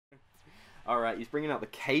Alright, he's bringing out the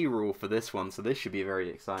K Rool for this one, so this should be very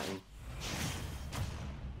exciting.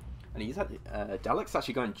 And he's Dalax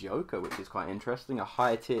actually going Joker, which is quite interesting. A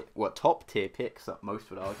higher tier, well, top tier pick, so most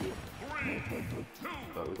would argue.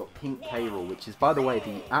 But we've got Pink K Rool, which is, by the way,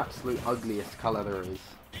 the absolute ugliest colour there is.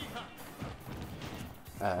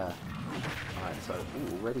 Alright, so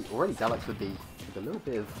already Dalax with a little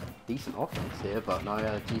bit of decent offense here, but no,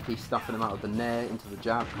 GP stuffing him out of the nair into the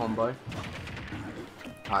jab combo.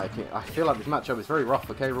 I feel like this matchup is very rough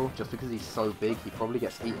for K Rool, just because he's so big. He probably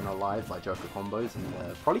gets eaten alive by Joker combos,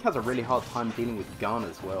 and probably has a really hard time dealing with Gun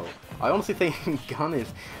as well. I honestly think Gun is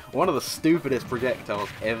one of the stupidest projectiles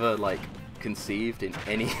ever, like, conceived in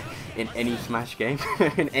any Smash game,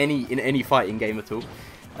 in any fighting game at all.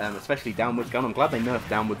 Especially downwards gun. I'm glad they nerfed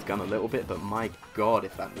downwards gun a little bit, but my god,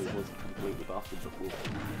 if that move wasn't completely busted before.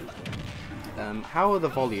 How are the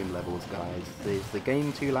volume levels, guys? Is the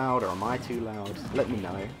game too loud, or am I too loud? Let me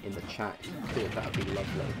know in the chat if you could, that would be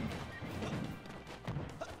lovely.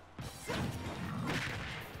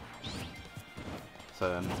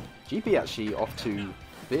 So, GP actually off to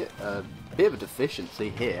a bit of a deficiency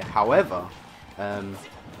here. However,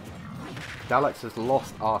 Dalax has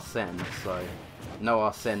lost Arsene, so no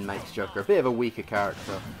Arsene makes Joker a bit of a weaker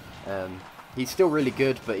character. He's still really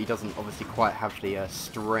good, but he doesn't obviously quite have the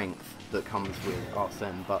strength that comes with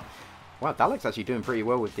Arsene. But wow, Dalax actually doing pretty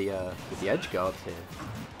well with the edge guards here.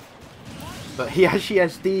 But he actually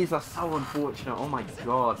has these. Are so unfortunate. Oh my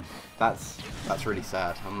god, that's really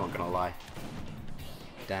sad. I'm not gonna lie.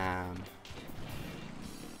 Damn.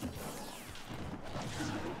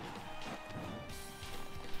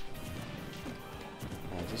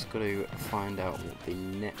 Just got to find out what the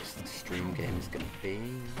next stream game is going to be.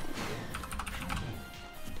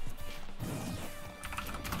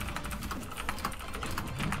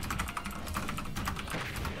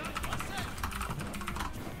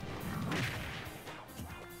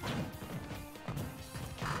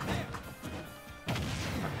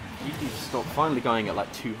 YouTube stopped finally going at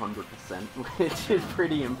like 200%, which is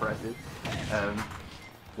pretty impressive.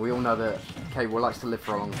 We all know that K Rool likes to live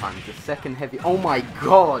for a long time. The second heavy. Oh my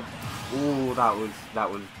god! Oh, that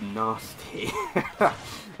was nasty.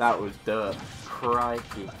 That was dirt.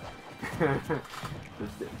 Crikey.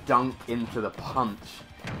 Just dunk into the punch.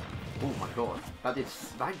 Oh my god.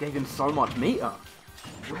 That gave him so much meter.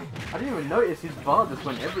 I didn't even notice his bar just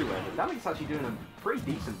went everywhere. But Dalax is actually doing a pretty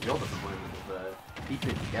decent job at the moment of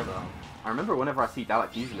keeping it together. I remember whenever I see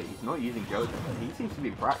Dalax, usually he's not using Joker, but he seems to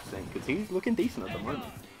be practicing because he's looking decent at the moment.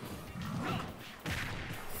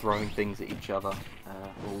 Throwing things at each other.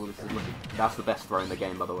 That's the best throw in the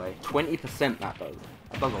game, by the way. 20% that does.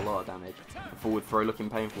 That does a lot of damage. The forward throw looking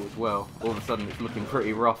painful as well. All of a sudden it's looking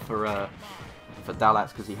pretty rough for Dalax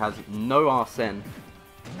because he has no Arsene.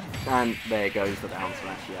 And there goes the down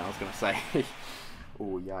smash. Yeah, I was going to say.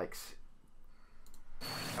 Oh, yikes.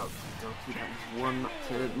 Oh, that was one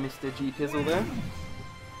to Mr. G Pizzle there.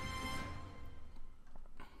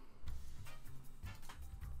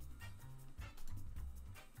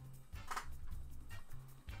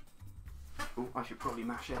 Oh, I should probably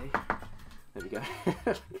mash A. There we go.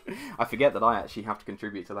 I forget that I actually have to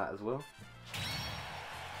contribute to that as well.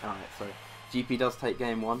 Alright, so GP does take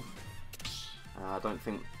game one. I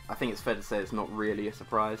think it's fair to say it's not really a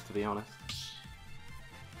surprise, to be honest.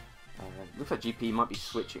 Looks like GP might be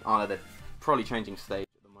switching. Oh no, they're probably changing stage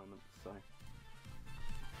at the moment, so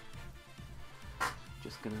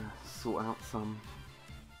just gonna sort out some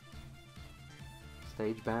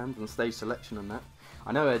stage bans and stage selection and that.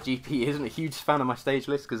 I know GP isn't a huge fan of my stage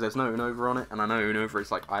list because there's no Unova on it, and I know Unova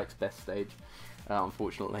is like Ike's best stage,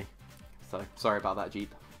 unfortunately. So sorry about that,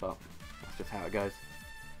 Jeep, but that's just how it goes.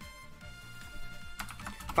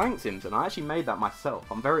 Thanks, Imson. I actually made that myself.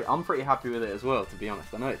 I'm pretty happy with it as well, to be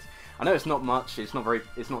honest. I know it's not much. It's not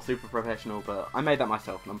super professional, but I made that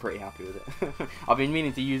myself, and I'm pretty happy with it. I've been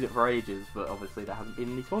meaning to use it for ages, but obviously there hasn't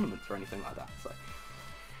been any tournaments or anything like that. So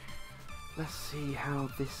let's see how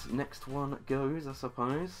this next one goes, I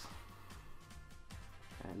suppose.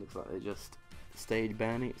 It looks like they're just stage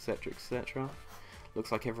banning, etc., etc.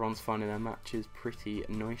 Looks like everyone's finding their matches pretty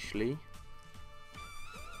nicely.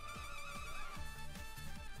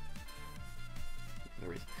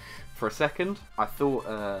 There is. For a second, I thought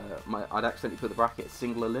I'd accidentally put the bracket at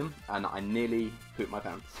singular limb, and I nearly pooped my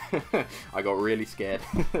pants. I got really scared.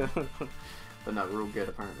 But no, we're all good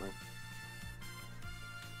apparently.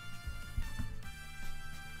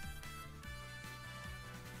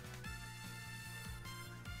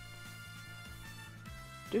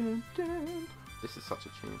 Dun, dun. This is such a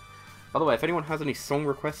tune. By the way, if anyone has any song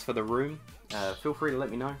requests for the room, feel free to let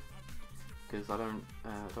me know, because I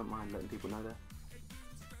don't mind letting people know that.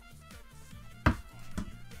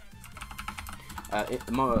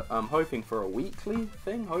 I'm hoping for a weekly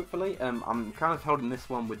thing, hopefully. I'm kind of holding this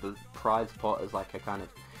one with the prize pot as like a kind of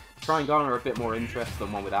try and garner a bit more interest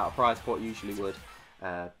than one without a prize pot usually would.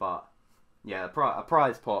 But yeah, a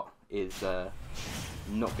prize pot is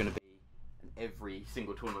not going to be an every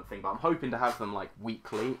single tournament thing, but I'm hoping to have them like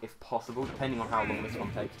weekly if possible, depending on how long this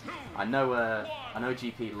one takes. I know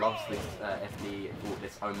GP loves this FD or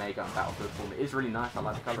this Omega and Battlefield form. It is really nice. I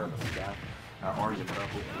like the colour of the sky. Orange and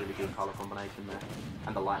purple, really good colour combination there.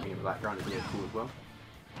 And the lightning in the background is really cool as well.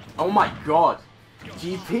 Oh my god!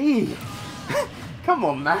 GP! Come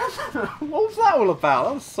on, man! What was that all about?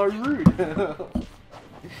 That was so rude.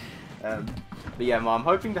 But yeah, I'm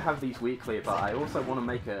hoping to have these weekly, but I also want to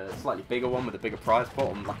make a slightly bigger one with a bigger prize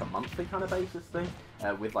pot on like a monthly kind of basis thing.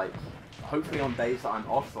 With like, hopefully on days that I'm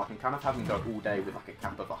off, so I can kind of have them go all day with like a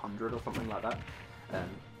cap of 100 or something like that.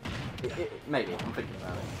 Maybe, I'm thinking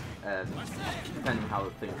about it. Depending on how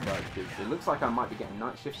things go, because it looks like I might be getting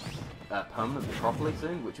night shifts permanently properly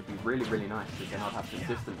soon, which would be really, really nice, because then I'd have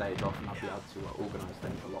consistent days off and I'd be able to organise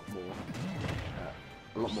things a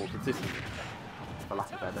lot more consistently, for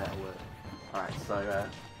lack of a better word. Alright, so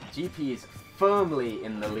GP is firmly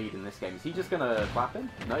in the lead in this game. Is he just going to clap him?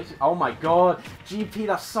 No, he's just, oh my god, GP,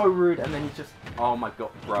 that's so rude, and then he just, oh my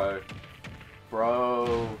god, bro.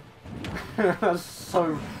 That's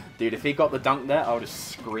so... Dude, if he got the dunk there, I would have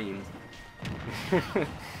screamed.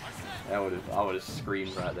 I would have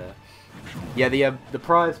screamed right there. Yeah, the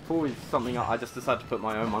prize pool is something I just decided to put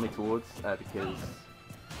my own money towards because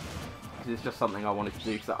it's just something I wanted to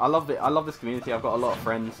do. Because I love it. I love this community. I've got a lot of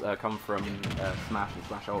friends come from Smash and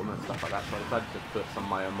Smash Ultimate and stuff like that. So I decided to put some of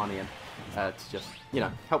my own money in to just, you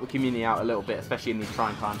know, help the community out a little bit, especially in these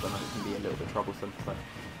trying times. I know it can be a little bit troublesome. So.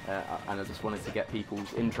 And I just wanted to get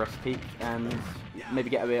people's interest peaked and maybe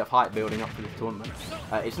get a bit of hype building up for this tournament.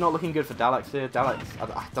 It's not looking good for Dalax here. Dalax,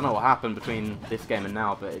 I don't know what happened between this game and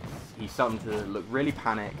now, but he's starting to look really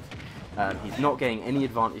panicked. He's not getting any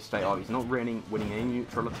advantage straight off. He's not winning any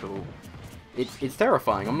neutral at all. It's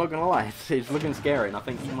terrifying, I'm not going to lie. It's looking scary, and I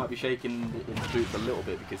think he might be shaking his boots a little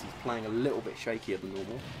bit because he's playing a little bit shakier than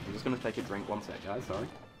normal. I'm just going to take a drink. One sec, guys, sorry.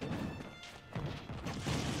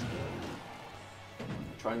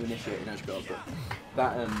 Trying to initiate an edge guard, but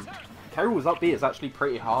that K. Rool's up B is actually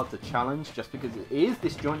pretty hard to challenge just because it is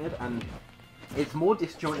disjointed, and it's more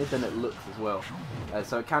disjointed than it looks as well.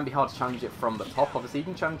 So it can be hard to challenge it from the top. Obviously you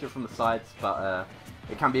can challenge it from the sides, but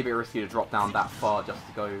it can be a bit risky to drop down that far just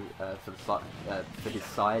to go for his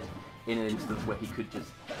side in an instance where he could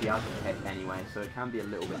just be able to hit anyway, so it can be a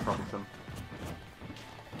little bit troublesome.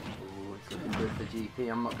 Ooh, it's looking good for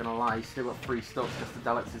GP, I'm not going to lie. He's still got 3 stocks, just the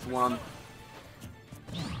Dalax's 1.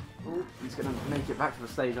 Ooh, he's going to make it back to the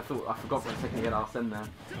stage. I forgot for a second he had Arsene there.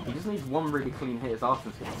 He just needs one really clean hit as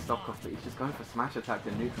Arsene's to get his stock off, but he's just going for smash attack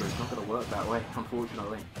and neutral. It's not going to work that way,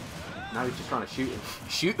 unfortunately. Now he's just trying to shoot him.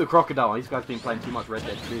 Shoot the crocodile. These guys have been playing too much Red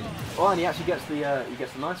Dead 2. Oh, and he actually gets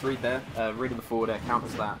the nice read there. Read of the forward air,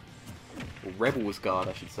 counters that. Or Rebel's guard,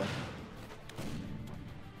 I should say.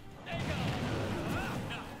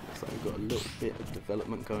 Looks like we've got a little bit of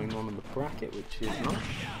development going on in the bracket, which is nice.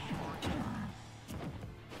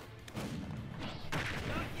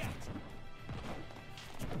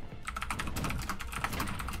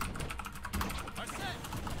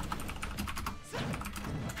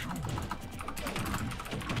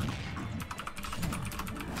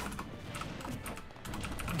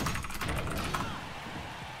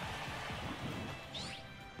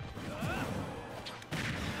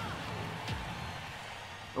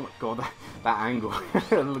 Oh my god, that angle.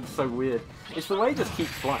 It looks so weird. It's the way he just keeps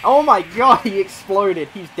flying. Oh my god, he exploded.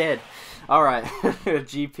 He's dead. Alright,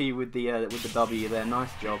 GP with the W there. Nice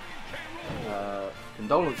job.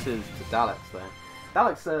 Condolences to Dalax there.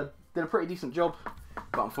 Dalax did a pretty decent job,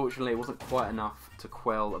 but unfortunately it wasn't quite enough to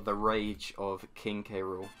quell the rage of King K.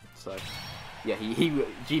 Rool. So, yeah,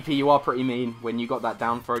 GP, you are pretty mean. When you got that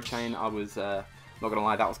down throw chain, I was, not gonna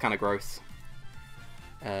lie, that was kind of gross.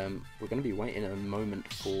 We're going to be waiting a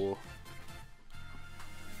moment for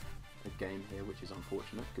a game here, which is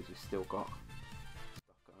unfortunate because we've still got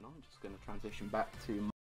stuff going on. I'm just going to transition back to